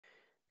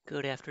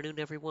Good afternoon,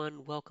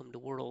 everyone. Welcome to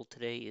Wordle.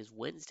 Today is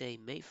Wednesday,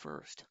 May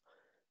 1st,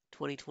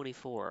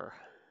 2024.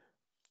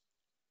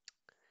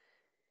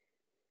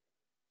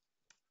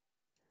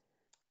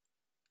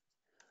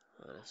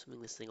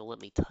 Assuming this thing will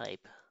let me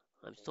type.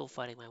 I'm still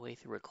fighting my way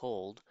through a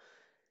cold.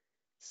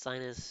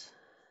 Sinus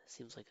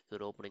seems like a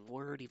good opening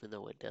word, even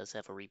though it does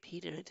have a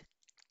repeat in it.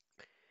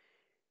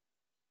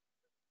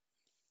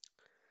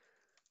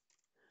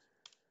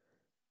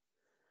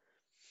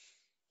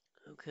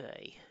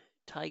 Okay,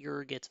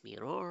 tiger gets me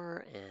an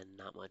R and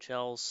not much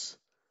else.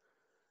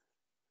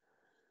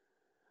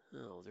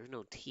 Oh, there's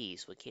no T,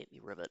 so it can't be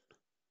rivet.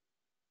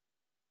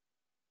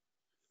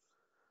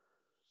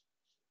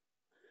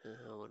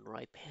 Oh, and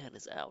right pan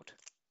is out.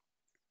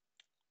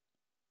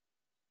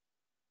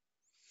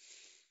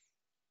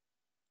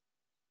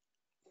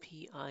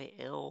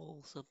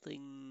 PIL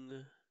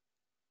something.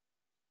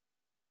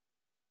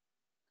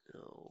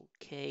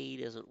 Okay,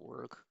 doesn't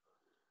work.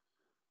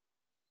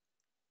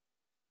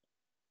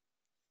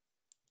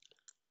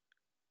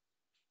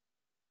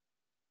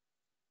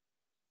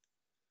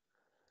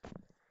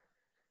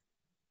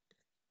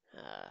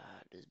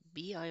 Does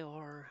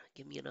BIR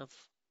give me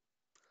enough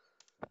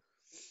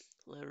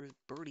letters?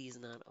 Birdie is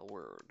not a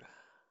word.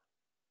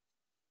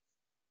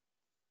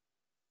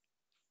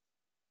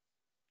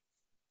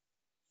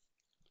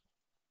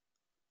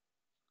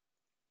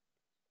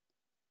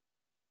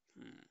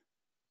 Hmm.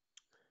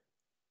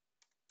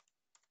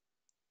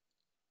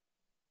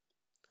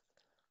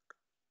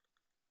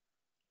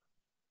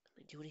 Can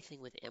I do anything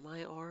with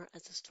MIR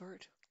as a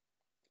start?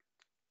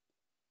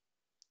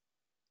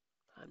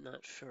 I'm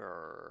not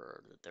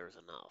sure that there's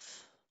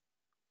enough.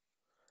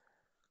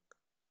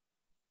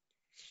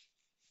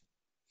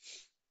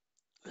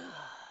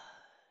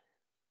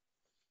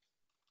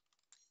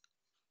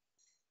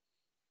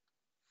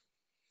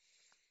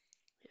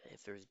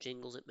 If there's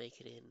jingles that make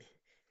it in,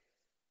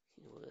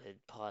 I'd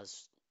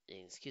pause.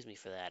 Excuse me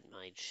for that.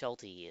 My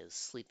Sheltie is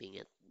sleeping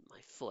at my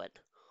foot.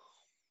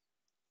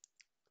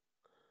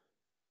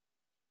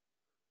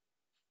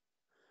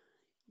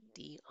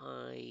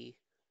 DIR.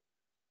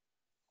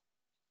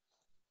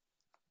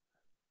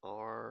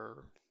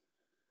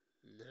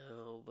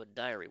 No, but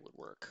diary would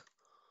work.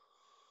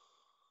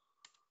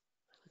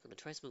 I'm going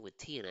to try something with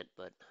T in it,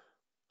 but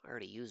I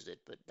already used it.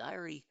 But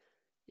diary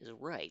is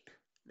right.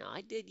 Now,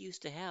 I did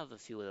used to have a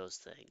few of those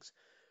things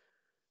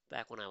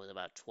back when I was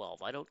about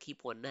 12. I don't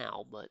keep one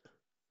now, but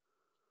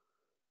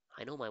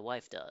I know my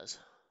wife does.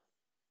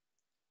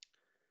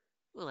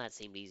 Well, that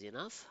seemed easy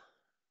enough.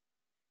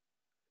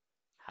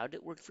 How did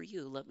it work for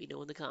you? Let me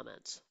know in the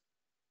comments.